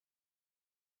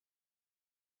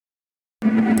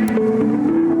Hi,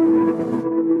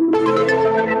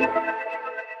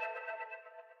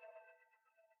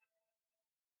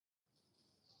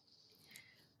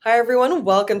 everyone.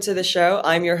 Welcome to the show.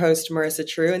 I'm your host, Marissa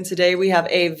True, and today we have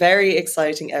a very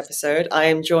exciting episode. I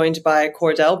am joined by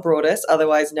Cordell Broadus,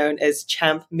 otherwise known as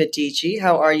Champ Medici.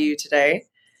 How are you today?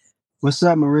 What's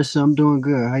up, Marissa? I'm doing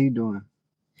good. How you doing?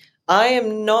 I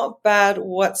am not bad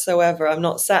whatsoever. I'm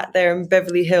not sat there in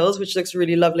Beverly Hills, which looks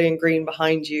really lovely and green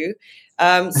behind you.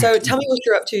 So tell me what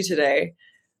you're up to today.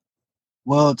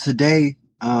 Well, today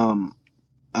I'm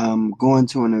going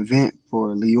to an event for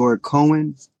Leora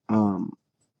Cohen.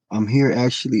 I'm here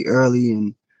actually early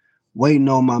and waiting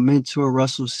on my mentor,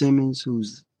 Russell Simmons,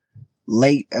 who's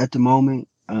late at the moment.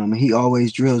 He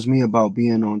always drills me about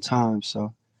being on time.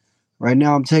 So right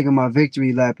now I'm taking my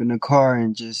victory lap in the car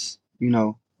and just, I'm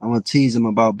going to tease him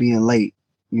about being late,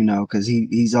 because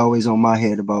he's always on my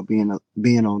head about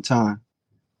being on time.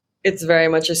 It's very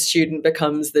much a student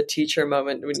becomes the teacher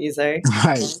moment, wouldn't you say?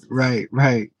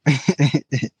 Right.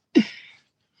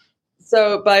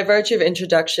 So by virtue of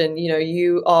introduction,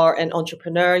 you are an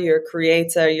entrepreneur, you're a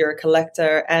creator, you're a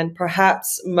collector, and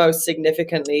perhaps most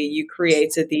significantly, you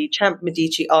created the Champ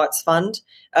Medici Arts Fund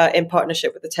in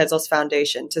partnership with the Tezos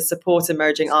Foundation to support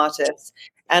emerging artists.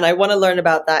 And I want to learn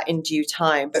about that in due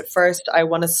time. But first, I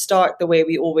want to start the way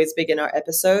we always begin our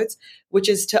episodes, which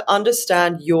is to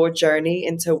understand your journey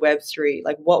into Web3.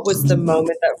 Like, what was the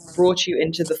moment that brought you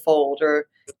into the fold or,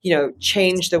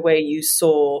 changed the way you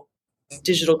saw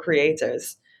digital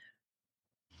creators?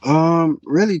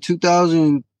 Really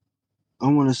 2000, I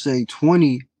want to say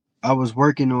 20, I was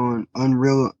working on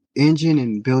Unreal Engine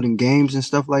and building games and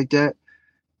stuff like that.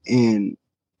 And,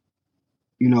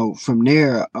 from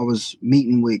there, I was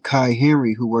meeting with Kai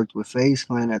Henry, who worked with FaZe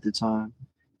Clan at the time.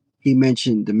 He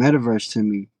mentioned the metaverse to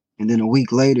me. And then a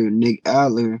week later, Nick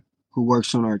Adler, who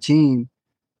works on our team,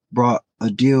 brought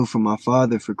a deal from my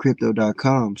father for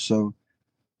crypto.com. So,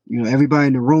 everybody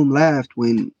in the room laughed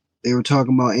when they were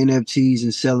talking about NFTs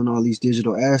and selling all these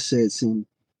digital assets. And,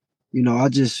 I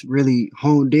just really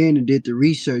honed in and did the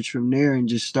research from there and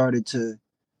just started to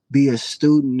be a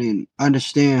student and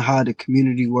understand how the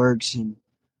community works, and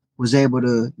was able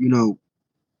to,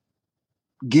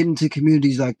 get into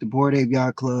communities like the Bored Ape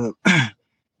Yacht Club,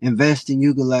 invest in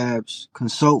Yuga Labs,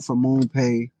 consult for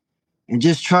MoonPay, and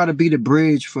just try to be the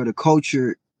bridge for the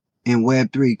culture in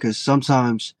Web3. Because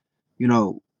sometimes,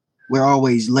 we're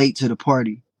always late to the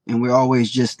party and we're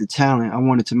always just the talent. I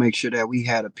wanted to make sure that we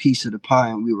had a piece of the pie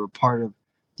and we were part of,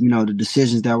 the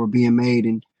decisions that were being made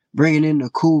and bringing in the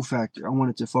cool factor. I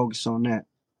wanted to focus on that.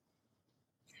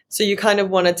 So you kind of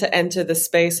wanted to enter the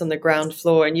space on the ground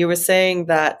floor. And you were saying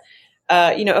that,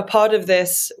 a part of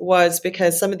this was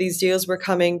because some of these deals were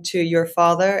coming to your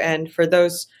father. And for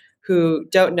those who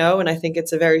don't know, and I think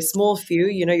it's a very small few,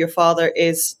 your father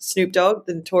is Snoop Dogg,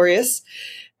 the Notorious.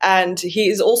 And he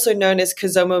is also known as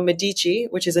Cosimo Medici,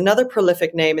 which is another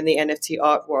prolific name in the NFT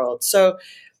art world. So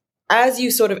as you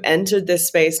sort of entered this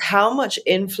space, how much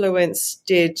influence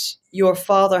did your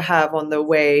father have on the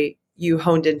way you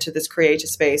honed into this creative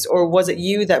space? Or was it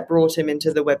you that brought him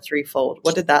into the Web3 fold?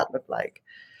 What did that look like?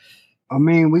 I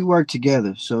mean, we work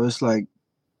together. So it's like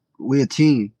we're a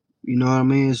team. You know what I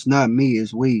mean? It's not me,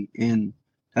 it's we. And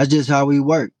that's just how we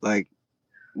work. Like,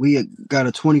 we got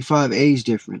a 25 age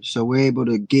difference. So we're able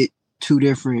to get two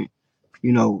different,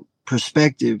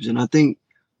 perspectives. And I think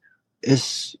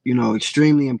it's,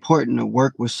 extremely important to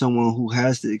work with someone who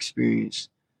has the experience.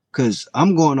 Because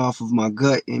I'm going off of my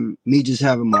gut and me just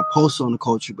having my pulse on the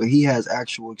culture, but he has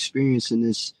actual experience in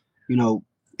this,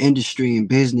 industry and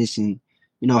business and,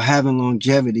 having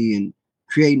longevity and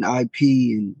creating IP.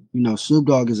 And, Snoop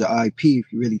Dogg is an IP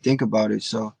if you really think about it.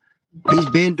 So he's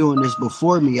been doing this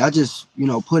before me. I just,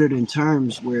 put it in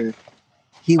terms where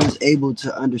he was able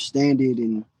to understand it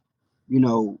and,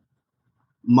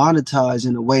 monetize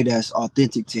in a way that's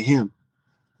authentic to him.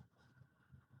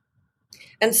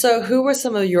 And so who were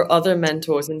some of your other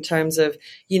mentors in terms of,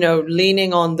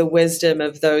 leaning on the wisdom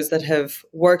of those that have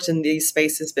worked in these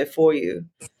spaces before you?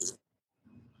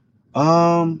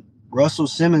 Russell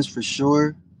Simmons for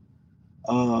sure.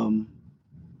 Tony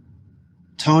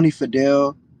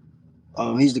Fadell.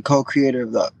 He's the co-creator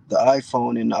of the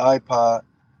iPhone and the iPod.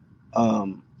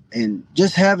 And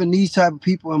just having these type of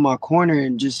people in my corner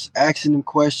and just asking them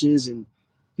questions and,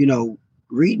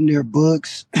 reading their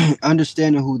books,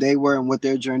 understanding who they were and what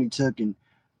their journey took, and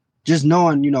just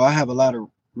knowing, I have a lot of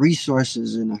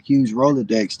resources and a huge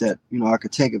Rolodex that, I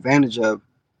could take advantage of,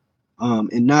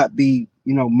 and not be,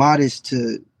 modest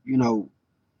to,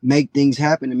 make things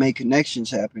happen and make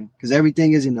connections happen. Because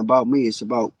everything isn't about me. It's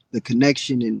about the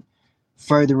connection and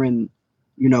furthering,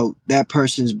 that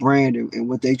person's brand and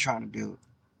what they trying to build.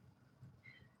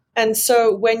 And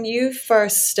so when you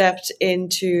first stepped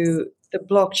into the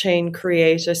blockchain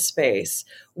creator space,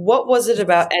 what was it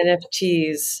about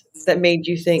NFTs that made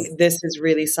you think this is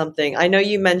really something? I know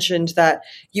you mentioned that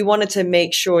you wanted to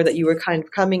make sure that you were kind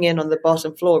of coming in on the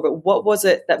bottom floor, but what was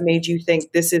it that made you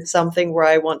think this is something where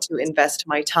I want to invest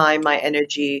my time, my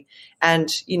energy,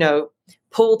 and,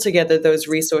 pull together those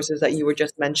resources that you were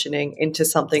just mentioning into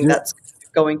something Just,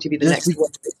 that's going to be the just, next be, wave?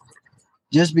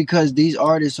 just because these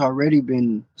artists already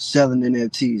been selling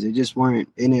NFTs, they just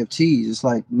weren't NFTs. It's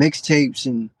like mixtapes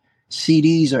and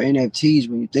CDs are NFTs.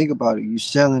 When you think about it, you're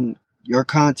selling your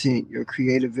content, your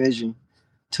creative vision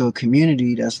to a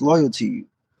community that's loyal to you.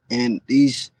 And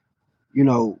these, you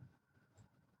know,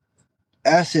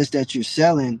 assets that you're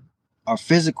selling are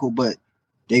physical, but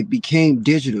they became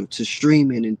digital to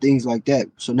streaming and things like that.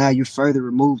 So now you're further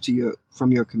removed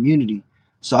from your community.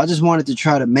 So I just wanted to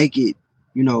try to make it,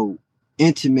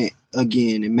 intimate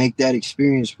again and make that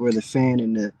experience for the fan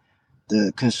and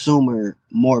the consumer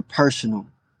more personal,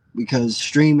 because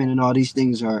streaming and all these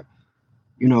things are,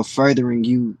 furthering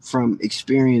you from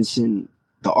experiencing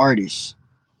the artist.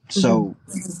 So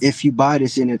if you buy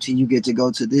this NFT, you get to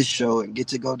go to this show and get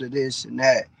to go to this and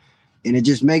that. And it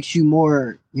just makes you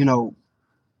more,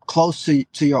 close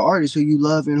to your artists who you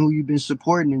love and who you've been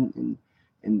supporting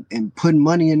and putting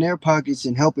money in their pockets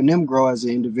and helping them grow as an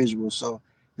individual. So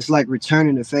it's like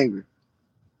returning a favor.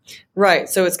 Right.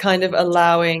 So it's kind of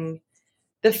allowing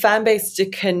the fan base to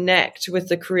connect with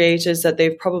the creators that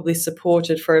they've probably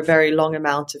supported for a very long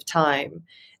amount of time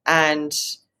and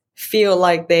feel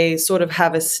like they sort of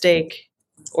have a stake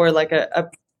or like a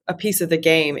piece of the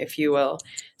game, if you will.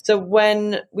 So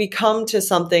when we come to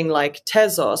something like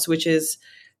Tezos, which is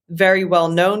very well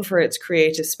known for its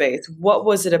creative space, what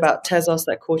was it about Tezos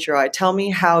that caught your eye? Tell me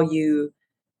how you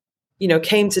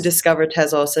came to discover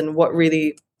Tezos and what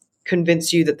really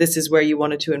convinced you that this is where you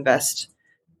wanted to invest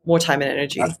more time and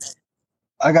energy.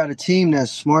 I got a team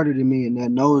that's smarter than me and that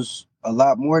knows a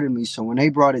lot more than me. So when they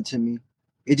brought it to me,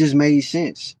 it just made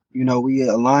sense. We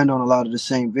aligned on a lot of the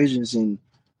same visions. And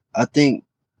I think,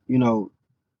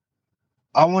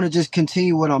 I want to just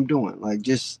continue what I'm doing, like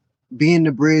just being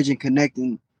the bridge and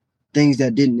connecting things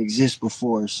that didn't exist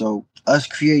before. So us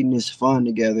creating this fund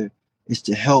together is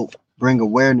to help bring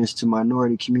awareness to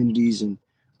minority communities and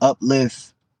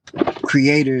uplift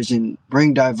creators and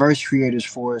bring diverse creators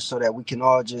for us so that we can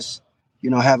all just,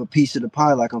 have a piece of the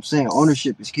pie. Like I'm saying,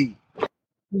 ownership is key.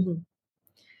 Mm-hmm.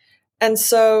 And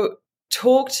so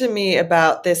talk to me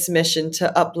about this mission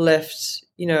to uplift,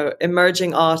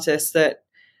 emerging artists that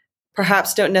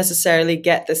perhaps don't necessarily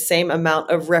get the same amount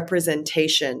of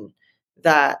representation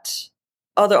that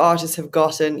other artists have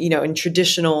gotten, in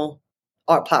traditional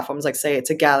art platforms, like say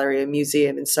it's a gallery, a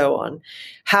museum, and so on.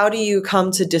 How do you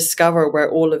come to discover where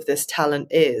all of this talent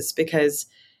is? Because,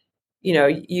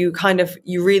 you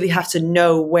really have to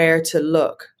know where to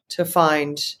look to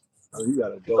find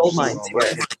gold mines here.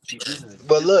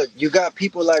 But look, you got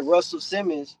people like Russell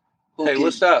Simmons who Hey, can,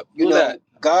 what's up? Who's that?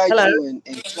 guide Hello. you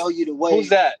and show you the way. Who's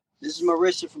that? This is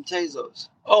Marissa from Tezos.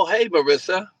 Oh, hey,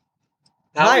 Marissa.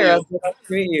 How Hi, are you? Russell. Nice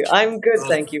to meet you. I'm good,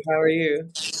 thank you. How are you?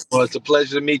 Well, it's a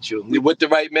pleasure to meet you. You're with the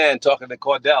right man talking to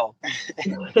Cordell.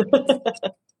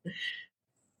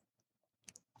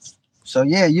 So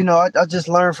yeah, I just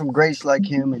learn from greats like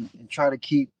him and try to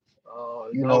keep,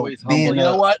 Always being humble. You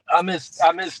know what? I'm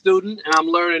his student, and I'm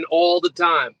learning all the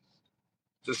time.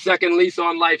 It's a second lease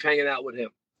on life hanging out with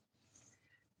him.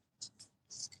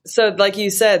 So, like you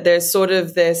said, there's sort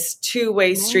of this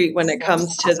two-way street when it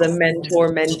comes to the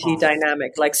mentor-mentee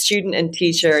dynamic, like student and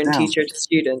teacher and teacher to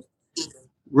student.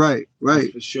 Right.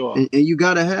 That's for sure. And you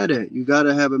gotta have that. You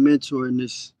gotta have a mentor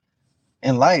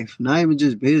in life, not even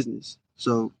just business.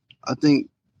 So I think,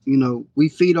 we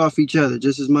feed off each other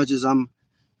just as much as I'm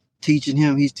teaching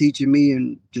him, he's teaching me,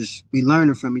 and just we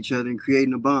learning from each other and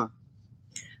creating a bond.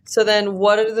 So then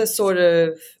what are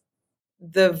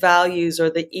the values or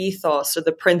the ethos or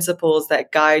the principles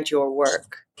that guide your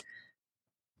work?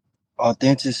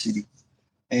 Authenticity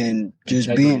and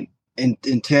just being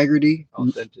integrity.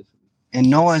 Authenticity. And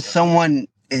knowing someone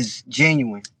is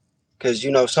genuine. Because,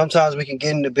 sometimes we can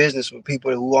get into business with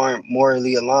people who aren't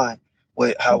morally aligned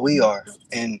with how we are.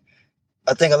 And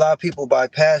I think a lot of people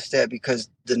bypass that because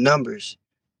the numbers.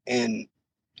 And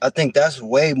I think that's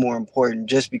way more important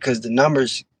just because the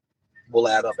numbers will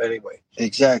add up anyway.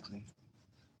 Exactly.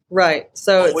 Right.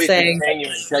 So Always it's saying maintain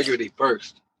your integrity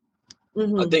first.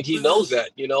 Mm-hmm. I think he knows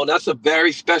that, and that's a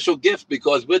very special gift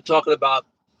because we're talking about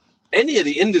any of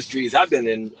the industries I've been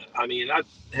in. I mean, I've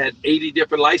had 80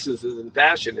 different licenses in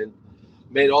fashion and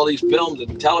made all these films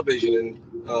and television.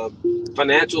 And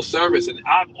financial service. And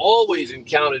I've always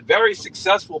encountered very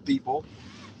successful people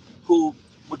who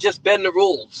would just bend the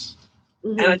rules.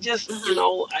 And I just,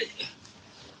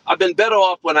 I've been better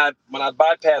off when I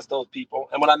bypassed those people,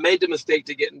 and when I made the mistake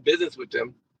to get in business with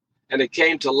them, and it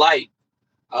came to light,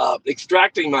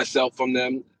 extracting myself from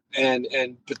them and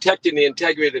protecting the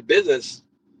integrity of the business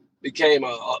became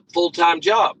a full-time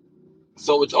job.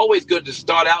 So it's always good to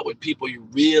start out with people you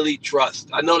really trust.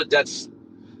 I know that that's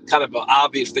kind of an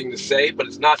obvious thing to say, but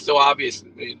it's not so obvious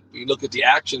when you look at the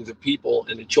actions of people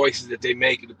and the choices that they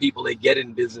make and the people they get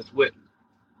in business with.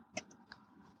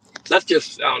 That's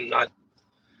just not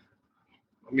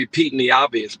I'm repeating the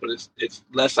obvious, but it's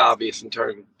less obvious in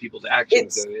terms of people's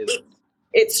actions than it is.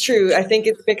 It's true. I think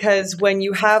it's because when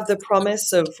you have the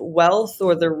promise of wealth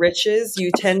or the riches, you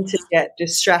tend to get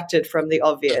distracted from the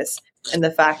obvious and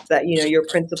the fact that, your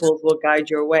principles will guide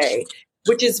your way,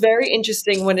 which is very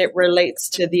interesting when it relates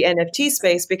to the NFT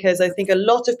space, because I think a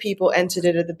lot of people entered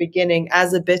it at the beginning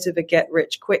as a bit of a get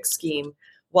rich quick scheme.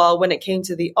 While when it came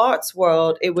to the arts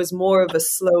world, it was more of a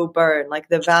slow burn, like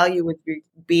the value would be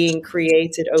being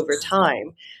created over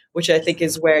time, which I think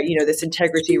is where, this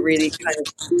integrity really kind of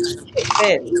kicked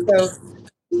in. So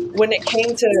when it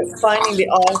came to finding the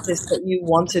artists that you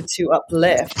wanted to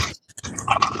uplift,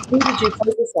 who did you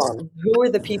focus on? Who were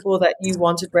the people that you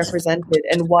wanted represented,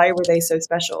 and why were they so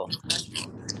special?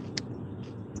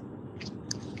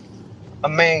 I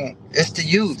mean, it's the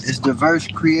youth. It's diverse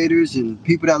creators and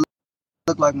people that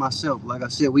look like myself. Like I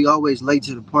said, we always late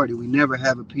to the party. We never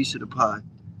have a piece of the pie.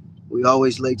 We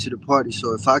always late to the party.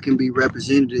 So if I can be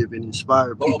representative and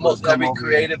inspire people, almost every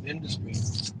creative industry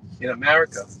in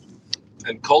America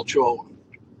and cultural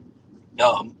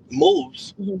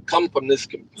moves come from this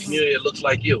community that looks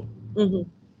like you. Mm-hmm.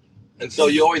 And so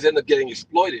you always end up getting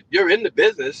exploited. You're in the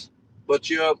business, but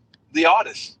you're the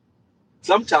artist.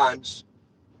 Sometimes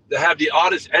to have the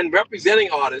artists and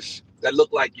representing artists that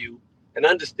look like you and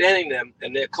understanding them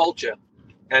and their culture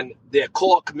and their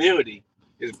core community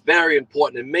is very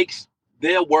important. It makes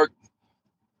their work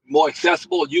more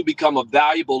accessible. You become a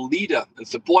valuable leader and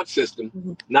support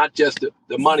system, not just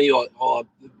the money or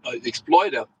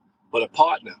exploiter, but a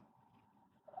partner.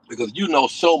 Because you know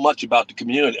so much about the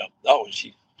community. Oh, it's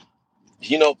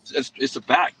a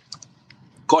fact.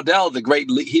 Cordell is a great,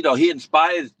 he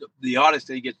inspires the artists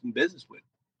that he gets in business with.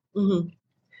 Mm-hmm.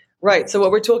 Right. So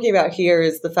what we're talking about here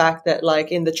is the fact that,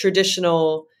 like, in the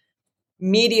traditional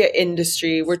media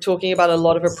industry, we're talking about a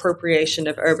lot of appropriation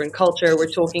of urban culture. We're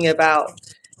talking about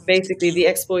basically the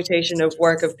exploitation of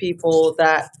work of people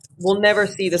that will never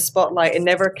see the spotlight and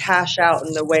never cash out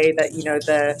in the way that,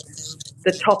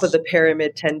 the top of the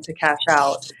pyramid tend to cash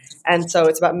out. And so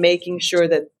it's about making sure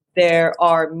that there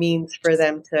are means for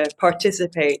them to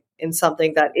participate in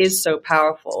something that is so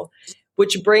powerful,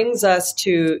 which brings us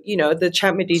to, the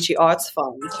Champ Medici Arts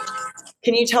Fund.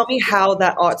 Can you tell me how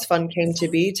that arts fund came to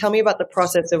be? Tell me about the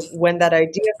process of when that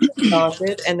idea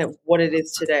started and what it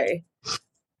is today.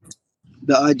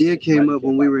 The idea came up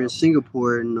when we were in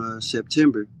Singapore in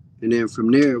September. And then from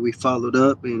there, we followed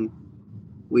up and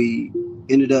we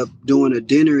ended up doing a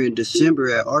dinner in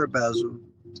December at Art Basel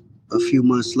a few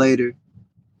months later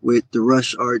with the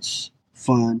Rush Arts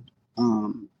Fund.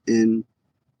 And,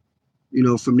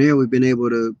 from there, we've been able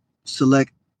to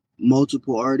select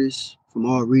multiple artists from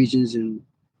all regions, and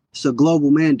it's a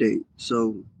global mandate.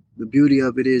 So the beauty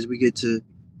of it is we get to,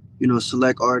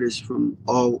 select artists from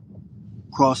all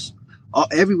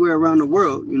everywhere around the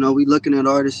world. We looking at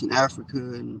artists in Africa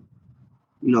and,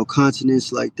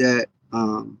 continents like that.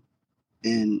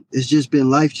 And it's just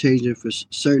been life-changing for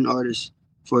certain artists.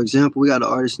 For example, we got an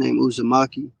artist named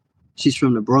Uzumaki. She's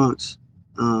from the Bronx.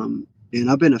 And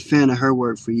I've been a fan of her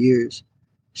work for years.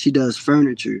 She does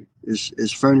furniture.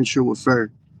 It's furniture with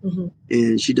fur. Mm-hmm.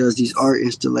 And she does these art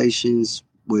installations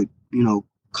with,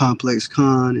 Complex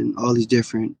Con and all these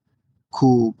different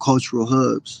cool cultural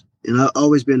hubs. And I've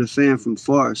always been a fan from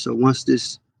far. So once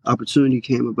this opportunity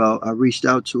came about, I reached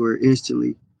out to her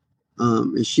instantly.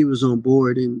 And she was on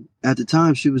board. And at the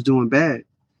time, she was doing bad.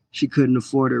 She couldn't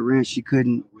afford her rent. She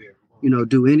couldn't,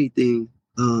 do anything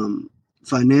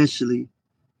financially.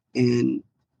 And,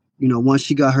 once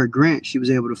she got her grant, she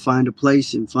was able to find a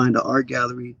place and find an art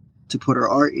gallery to put her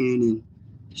art in. And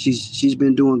she's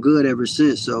been doing good ever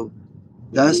since. So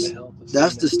that's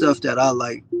the stuff that I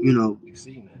like,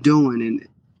 doing. And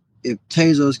if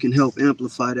Tezos can help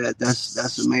amplify that,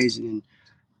 that's amazing. And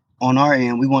on our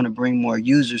end, we want to bring more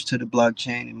users to the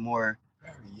blockchain and more,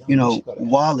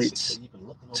 wallets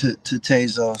to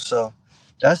Tezos. So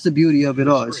that's the beauty of it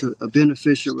all. It's a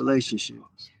beneficial relationship.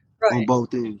 on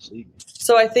both ends.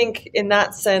 So I think in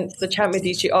that sense, the Champ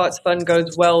Medici Arts Fund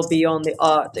goes well beyond the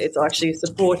art. It's actually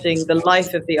supporting the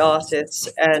life of the artists,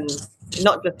 and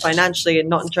not just financially and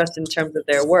not just in terms of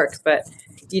their work, but,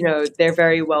 you know, their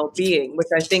very well-being, which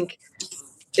I think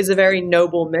is a very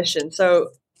noble mission.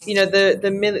 So, you know,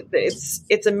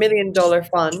 it's $1 million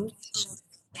fund.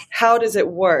 How does it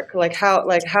work?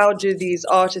 How do these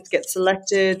artists get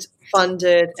selected,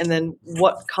 funded, and then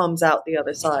what comes out the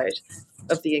other side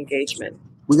of the engagement?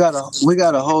 We got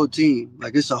a whole team.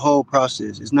 Like, it's a whole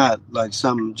process. It's not like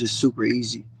something just super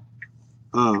easy.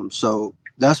 So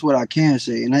that's what I can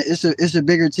say. And it's a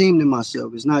bigger team than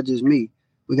myself. It's not just me.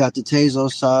 We got the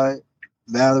Tezos side,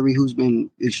 Valerie, who's been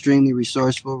extremely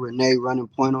resourceful, Renee running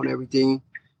point on everything,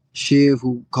 Shiv,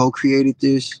 who co-created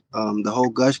this, the whole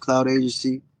Gush Cloud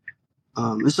agency.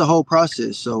 It's a whole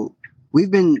process. So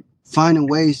we've been finding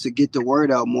ways to get the word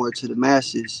out more to the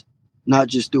masses, not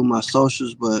just through my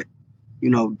socials, but, you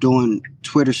know, doing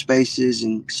Twitter spaces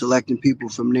and selecting people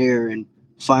from there and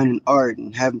finding art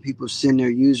and having people send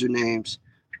their usernames.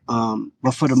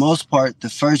 But for the most part, the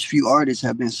first few artists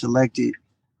have been selected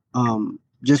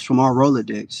just from our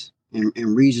Rolodex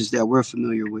and regions that we're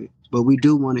familiar with. But we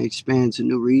do want to expand to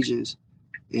new regions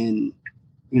and,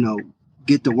 you know,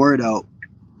 get the word out.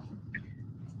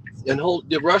 And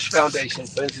the Rush Foundation,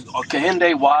 for instance, or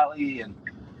Kehinde Wiley, and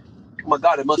oh my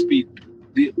God, it must be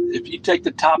if you take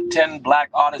the top 10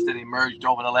 Black artists that emerged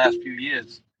over the last few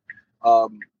years,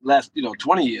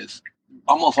 20 years,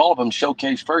 almost all of them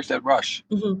showcased first at Rush.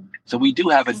 Mm-hmm. So we do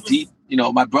have a deep, you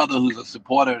know, my brother, who's a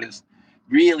supporter of this,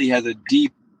 really has a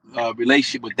deep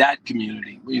relationship with that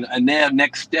community, you know, and their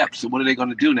next steps. So what are they going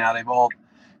to do now? They've all,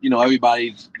 you know,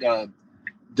 everybody's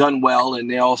done well,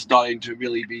 and they're all starting to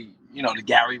really be, you know, the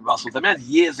Gary Russells. I mean, that's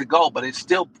years ago, but it's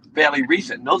still fairly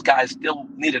recent. And those guys still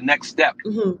need a next step.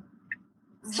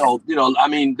 Mm-hmm. So, you know, I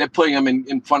mean, they're putting them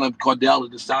in front of Cordell to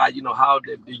decide, you know, how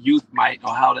the youth might,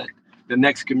 or how the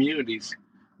next communities,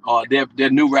 their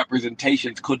new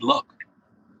representations could look.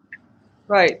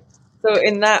 Right. So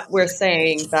in that, we're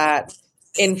saying that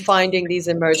in finding these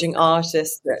emerging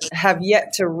artists that have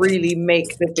yet to really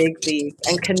make the big league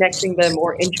and connecting them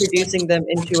or introducing them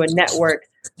into a network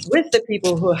with the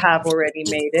people who have already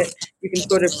made it, you can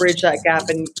sort of bridge that gap,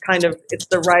 and kind of it's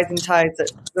the rising tide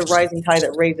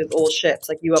that raises all ships.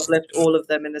 Like, you uplift all of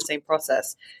them in the same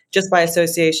process, just by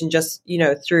association, just, you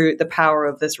know, through the power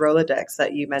of this Rolodex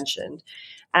that you mentioned.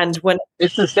 And when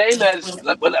it's the same as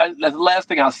the last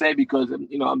thing I'll say, because,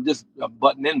 you know, I'm just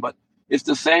butting in, but it's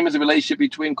the same as the relationship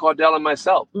between Cordell and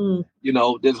myself. You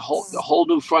know, there's a whole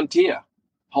new frontier,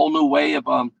 whole new way of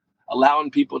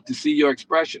allowing people to see your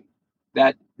expression.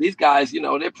 That these guys, you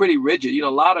know, they're pretty rigid. You know,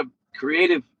 a lot of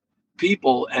creative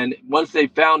people, and once they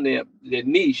found their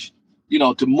niche, you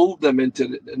know, to move them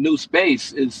into the new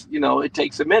space is, you know, it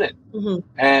takes a minute. Mm-hmm.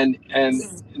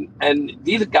 And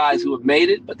these are guys who have made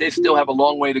it, but they still have a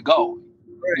long way to go.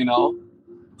 You know,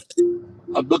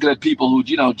 I'm looking at people who,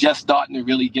 you know, just starting to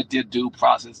really get their due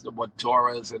process, the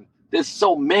Torahs, and there's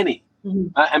so many. Mm-hmm.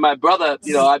 And my brother,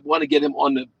 you know, I want to get him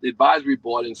on the advisory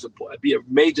board and support, be a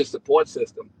major support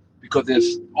system, because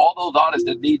there's all those artists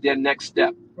that need their next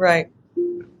step. Right.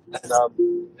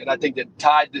 And I think that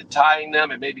tying them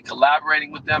and maybe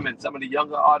collaborating with them and some of the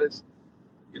younger artists,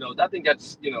 you know, I think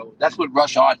that's, you know, that's what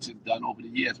Rush Arts has done over the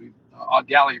years. Our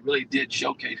gallery really did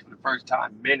showcase for the first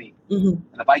time many. Mm-hmm.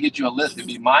 And if I get you a list, it'd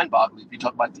be mind-boggling if you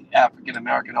talk about the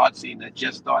African-American art scene that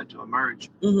just started to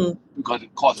emerge. Mm-hmm. Because,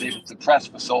 of course, they were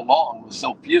suppressed for so long with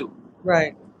so few.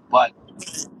 Right. But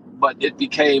it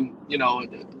became, you know,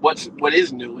 what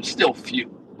is new is still few,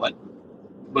 but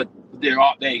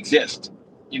they exist,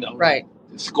 you know. Right.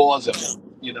 Scores of them,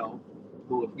 you know,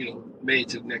 who have, you know, made it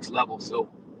to the next level. So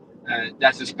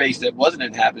that's a space that wasn't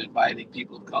inhabited by any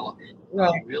people of color.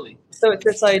 Right. Really. So it's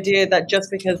this idea that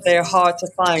just because they're hard to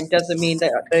find doesn't mean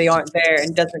that they aren't there,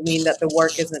 and doesn't mean that the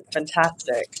work isn't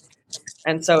fantastic.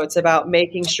 And so it's about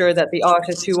making sure that the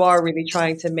artists who are really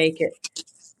trying to make it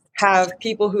have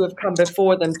people who have come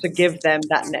before them to give them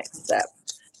that next step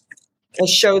and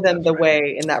show them the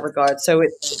way in that regard. So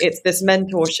it's this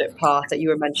mentorship path that you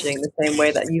were mentioning, the same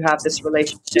way that you have this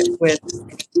relationship with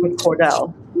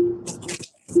Cordell.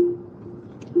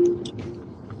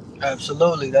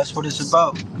 Absolutely, that's what it's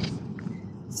about.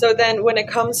 So then when it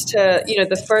comes to, you know,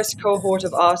 the first cohort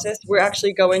of artists, we're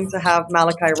actually going to have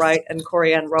Malachi Wright and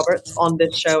Corianne Roberts on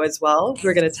this show as well, who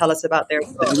are going to tell us about their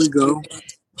book.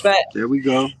 There we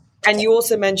go. And you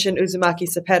also mentioned Uzumaki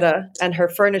Cepeda and her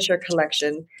furniture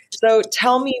collection. So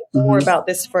tell me more about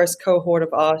this first cohort of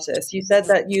artists. You said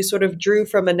that you sort of drew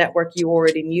from a network you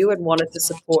already knew and wanted to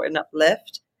support and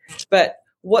uplift. But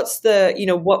what's the,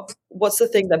 what's the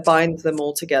thing that binds them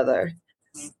all together?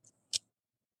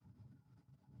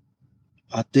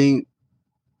 I think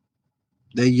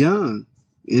they're young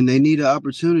and they need an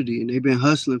opportunity, and they've been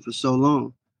hustling for so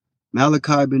long.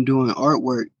 Malachi been doing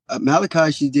artwork. Malachi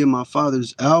actually did my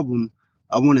father's album,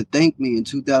 I Want to Thank Me, in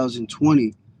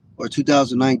 2020 or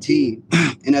 2019.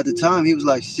 And at the time, he was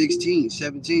like 16,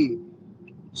 17.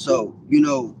 So,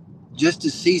 just to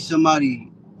see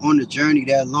somebody on the journey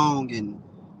that long and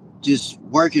just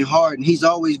working hard, and he's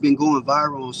always been going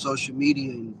viral on social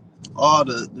media, and all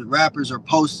the rappers are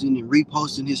posting and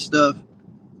reposting his stuff,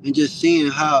 and just seeing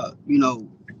how,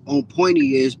 on point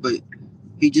he is, but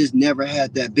he just never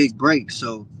had that big break.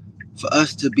 So for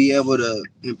us to be able to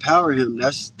empower him,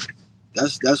 that's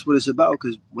what it's about.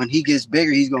 Because when he gets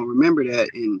bigger, he's gonna remember that,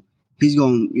 and he's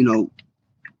gonna,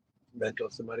 mentor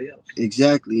somebody else.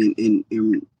 Exactly,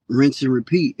 and rinse and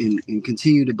repeat, and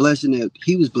continue the blessing that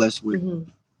he was blessed with. Mm-hmm.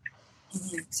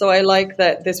 So I like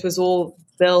that this was all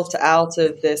built out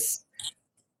of this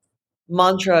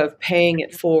mantra of paying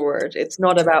it forward. It's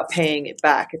not about paying it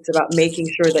back. It's about making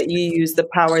sure that you use the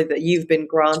power that you've been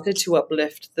granted to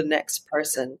uplift the next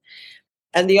person.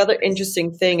 And the other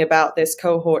interesting thing about this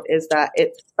cohort is that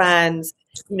it spans,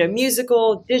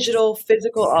 musical, digital,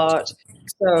 physical art.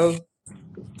 So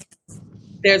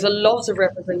there's a lot of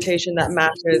representation that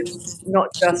matters,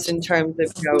 not just in terms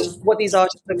of, what these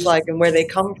artists look like and where they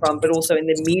come from, but also in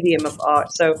the medium of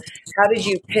art. So how did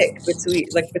you pick between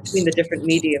the different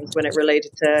mediums when it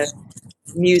related to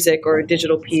music or a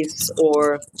digital piece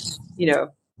or,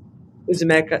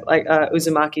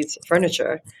 Uzumaki's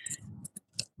furniture?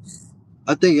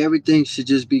 I think everything should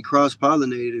just be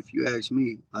cross-pollinated, if you ask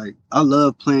me. Like, I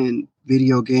love playing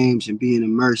video games and being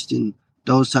immersed in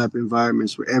those type of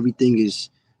environments where everything is,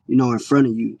 in front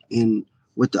of you. And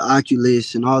with the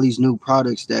Oculus and all these new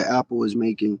products that Apple is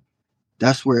making,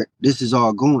 that's where this is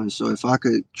all going. So if I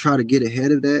could try to get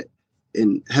ahead of that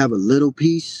and have a little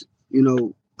piece,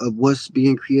 of what's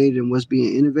being created and what's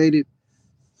being innovated,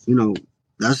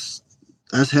 that's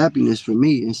happiness for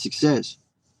me and success.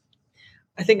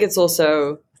 I think it's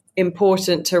also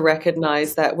important to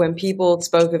recognize that when people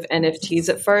spoke of NFTs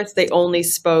at first, they only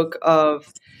spoke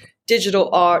of digital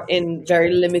art in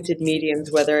very limited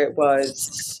mediums, whether it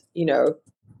was,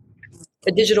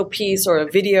 a digital piece or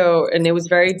a video. And it was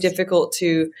very difficult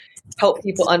to help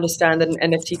people understand that an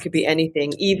NFT could be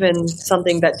anything, even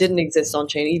something that didn't exist on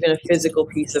chain, even a physical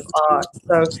piece of art.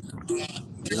 So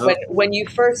when you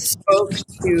first spoke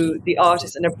to the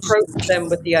artists and approached them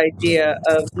with the idea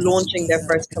of launching their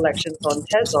first collections on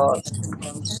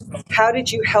Tezos, how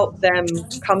did you help them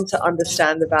come to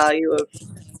understand the value of,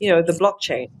 the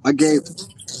blockchain? I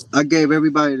gave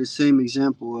everybody the same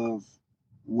example of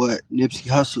what Nipsey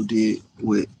Hussle did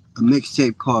with a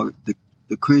mixtape called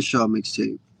the Crenshaw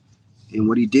mixtape. And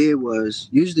what he did was,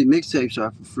 usually mixtapes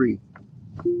are for free.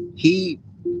 He,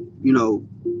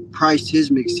 priced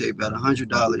his mixtape at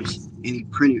 $100, and he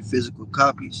printed physical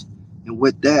copies. And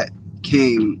with that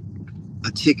came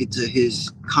a ticket to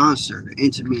his concert, an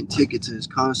intimate ticket to his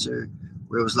concert,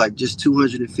 where it was like just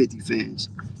 250 fans.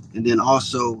 And then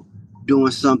also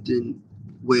doing something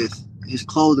with his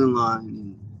clothing line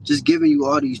and just giving you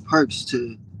all these perks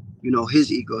to,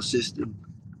 his ecosystem.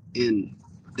 And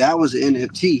that was an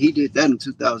NFT. He did that in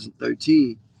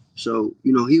 2013. So,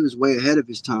 he was way ahead of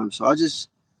his time. So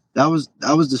that was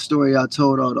the story I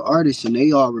told all the artists, and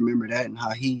they all remember that and how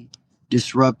he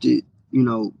disrupted,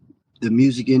 the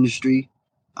music industry.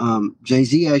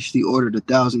 Jay-Z actually ordered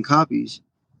 1,000 copies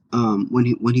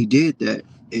when he did that,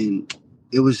 and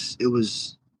it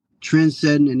was trend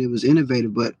setting and it was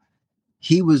innovative. But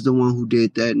he was the one who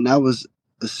did that, and that was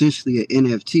essentially an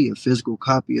NFT, a physical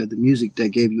copy of the music that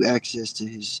gave you access to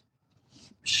his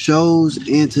shows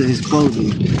and to his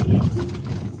clothing.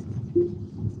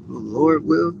 Oh Lord,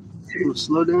 Will, you want to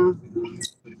slow down?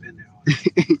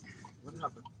 I'm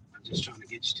just trying to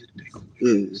get you to the pickle.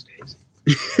 Yeah.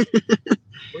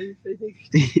 What do you say,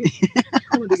 Daisy?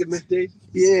 I want to get Miss Daisy.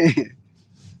 Yeah,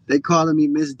 they calling me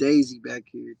Miss Daisy back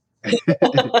here.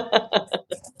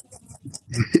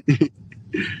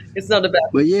 It's not a bad.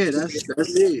 But yeah, that's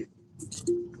it.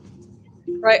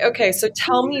 Right. Okay. So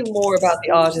tell me more about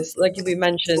the artists. Like we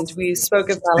mentioned, we spoke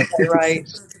of Malachi Wright.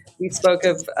 We spoke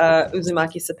of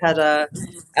Uzumaki Cepeda.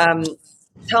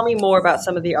 Tell me more about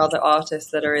some of the other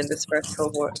artists that are in this first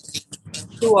cohort.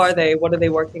 Who are they? What are they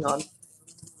working on?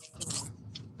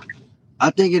 I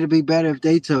think it'd be better if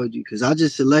they told you, because I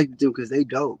just selected them because they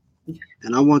dope.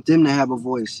 And I want them to have a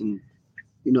voice and,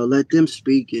 let them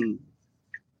speak and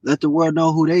let the world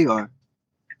know who they are.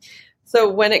 So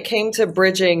when it came to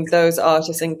bridging those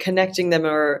artists and connecting them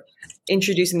or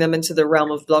introducing them into the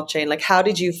realm of blockchain. Like, how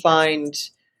did you find,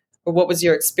 or what was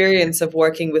your experience of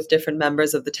working with different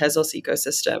members of the Tezos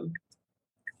ecosystem?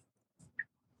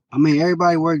 I mean,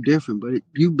 everybody work different, but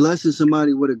you blessing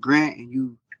somebody with a grant and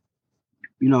you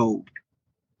know,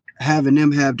 having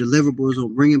them have deliverables or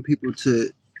bringing people to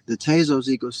the Tezos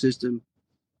ecosystem,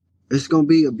 it's going to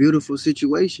be a beautiful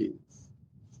situation.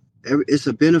 It's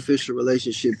a beneficial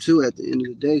relationship too at the end of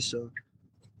the day. So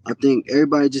I think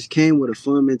everybody just came with a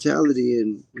fun mentality,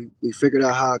 and we figured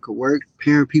out how it could work,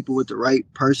 pairing people with the right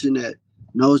person that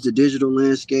knows the digital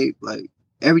landscape. Like,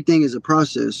 everything is a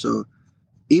process. So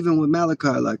even with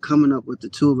Malachi, like, coming up with the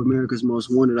Two of America's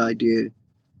Most Wanted idea,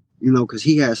 you know, because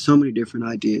he has so many different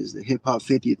ideas, the hip hop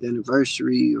 50th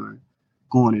anniversary or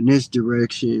going in this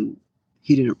direction.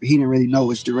 He didn't really know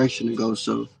which direction to go.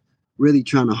 So really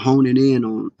trying to hone it in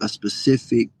on a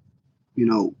specific, you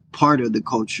know, part of the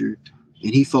culture.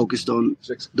 And he focused on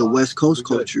the West Coast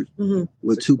culture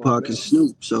with Tupac and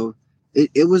Snoop. So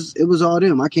it was all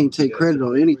them. I can't take credit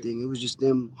on anything. It was just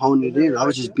them honing it in. I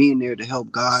was just being there to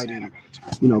help guide and,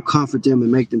 you know, comfort them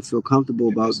and make them feel comfortable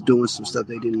about doing some stuff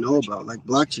they didn't know about, like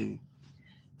blockchain.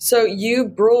 So you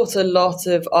brought a lot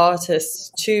of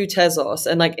artists to Tezos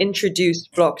and like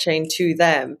introduced blockchain to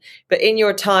them. But in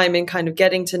your time in kind of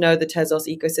getting to know the Tezos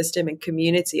ecosystem and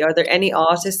community, are there any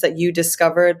artists that you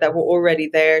discovered that were already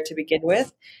there to begin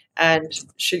with and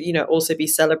should, you know, also be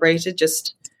celebrated,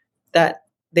 just that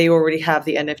they already have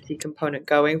the NFT component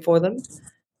going for them?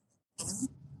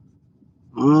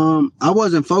 I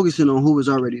wasn't focusing on who was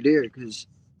already there because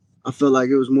I felt like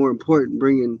it was more important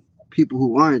bringing people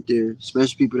who aren't there,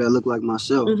 especially people that look like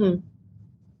myself.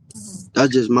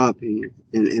 That's just my opinion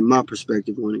and my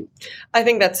perspective on it. I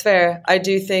think that's fair. I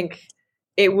do think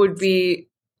it would be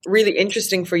really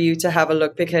interesting for you to have a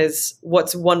look, because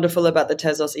what's wonderful about the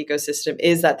Tezos ecosystem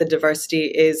is that the diversity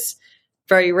is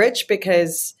very rich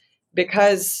because,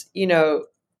 you know,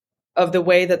 of the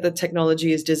way that the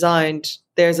technology is designed,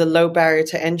 there's a low barrier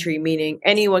to entry, meaning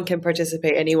anyone can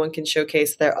participate, anyone can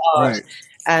showcase their art. Right.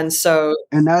 And so,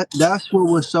 and that's what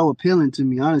was so appealing to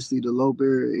me, honestly. The low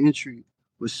barrier entry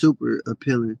was super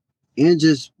appealing, and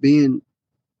just being,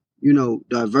 you know,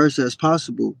 diverse as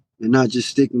possible, and not just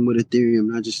sticking with Ethereum,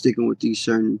 not just sticking with these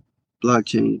certain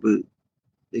blockchains, but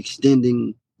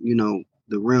extending, you know,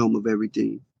 the realm of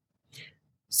everything.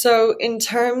 So in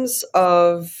terms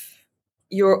of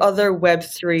your other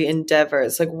Web3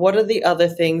 endeavors, like, what are the other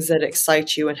things that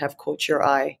excite you and have caught your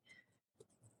eye?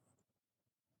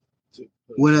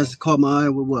 What has caught my eye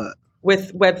with what?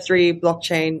 With Web3,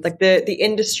 blockchain, like the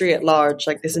industry at large,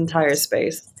 like this entire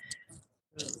space.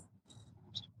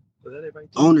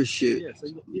 Ownership.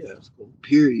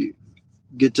 Period.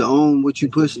 Get to own what you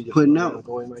putting out.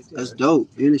 That's dope.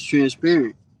 And it's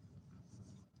transparent.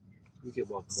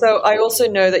 So I also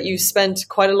know that you spent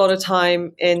quite a lot of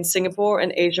time in Singapore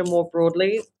and Asia more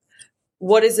broadly.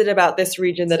 What is it about this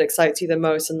region that excites you the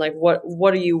most? And like,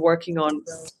 what are you working on?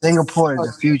 Singapore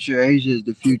is the future. Asia is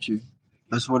the future.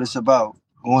 That's what it's about.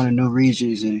 Going to new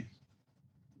regions and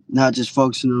not just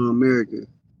focusing on America.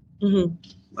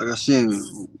 Like I said,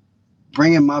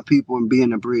 bringing my people and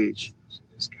being a bridge.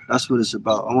 That's what it's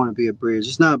about. I want to be a bridge.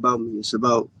 It's not about me. It's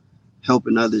about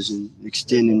helping others and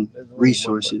extending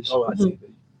resources.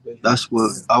 That's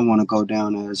what I want to go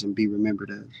down as and be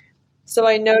remembered as. So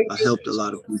I know I helped a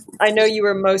lot of people. I know you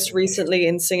were most recently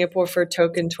in Singapore for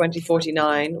Token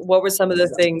 2049. What were some of the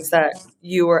things that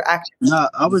you were active? Nah,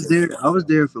 I was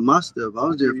there for my stuff. I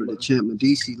was there for the Champ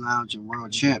Medici Lounge and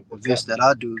World Champ events that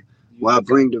I do, where I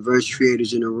bring diverse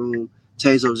creators in the room.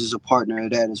 Tezos is a partner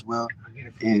of that as well.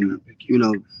 And, you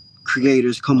know,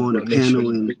 creators come on the panel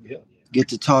and get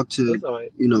to talk to,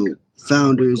 you know,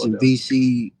 founders and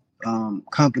VC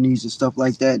companies and stuff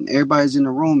like that. And everybody's in the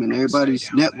room and everybody's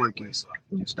networking.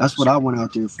 That's what I went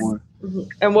out there for.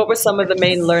 And what were some of the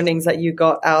main learnings that you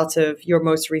got out of your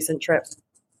most recent trip?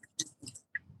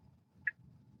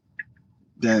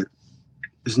 That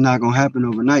it's not going to happen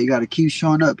overnight. You got to keep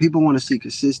showing up. People want to see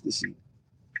consistency.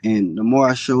 And the more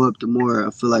I show up, the more I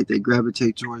feel like they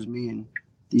gravitate towards me. And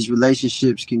these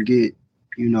relationships can get,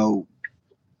 you know,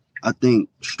 I think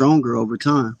stronger over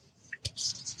time.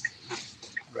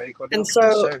 And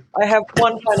so I have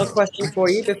one final question for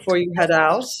you before you head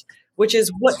out, which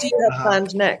is, what do you have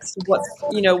planned next? What's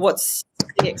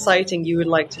something exciting you would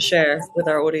like to share with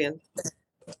our audience?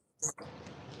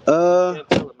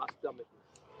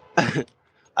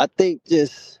 I think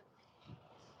just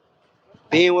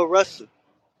being with Russell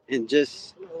and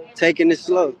just taking it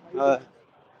slow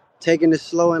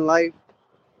in life,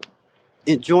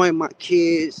 enjoying my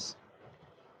kids,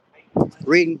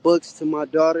 reading books to my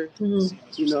daughter, you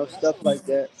know, stuff like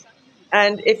that.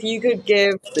 And if you could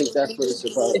give I think that's what it's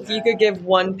about. if you could give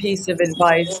one piece of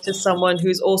advice to someone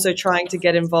who's also trying to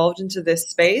get involved into this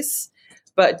space,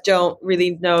 but don't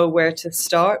really know where to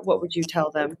start, what would you tell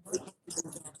them?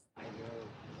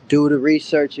 Do the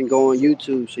research and go on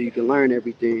YouTube so you can learn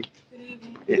everything.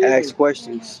 And ask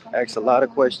questions. Ask a lot of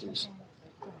questions.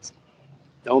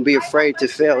 Don't be afraid to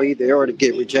fail either or to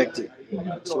get rejected.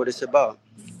 That's what it's about.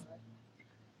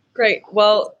 Great.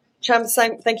 Well, Champ,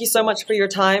 thank you so much for your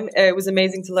time. It was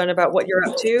amazing to learn about what you're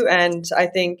up to. And I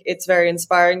think it's very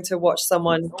inspiring to watch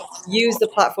someone use the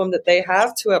platform that they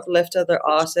have to uplift other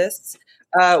artists.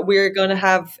 We're going to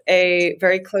have a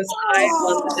very close eye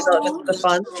on the development of the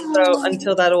fund. So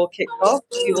until that all kicks off,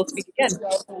 we will speak again.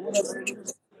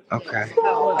 Okay.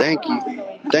 Thank you.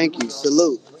 Thank you.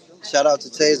 Salute. Shout out to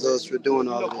Tezos for doing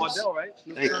all of this.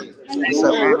 Thank you.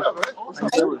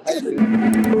 What's up,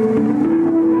 man?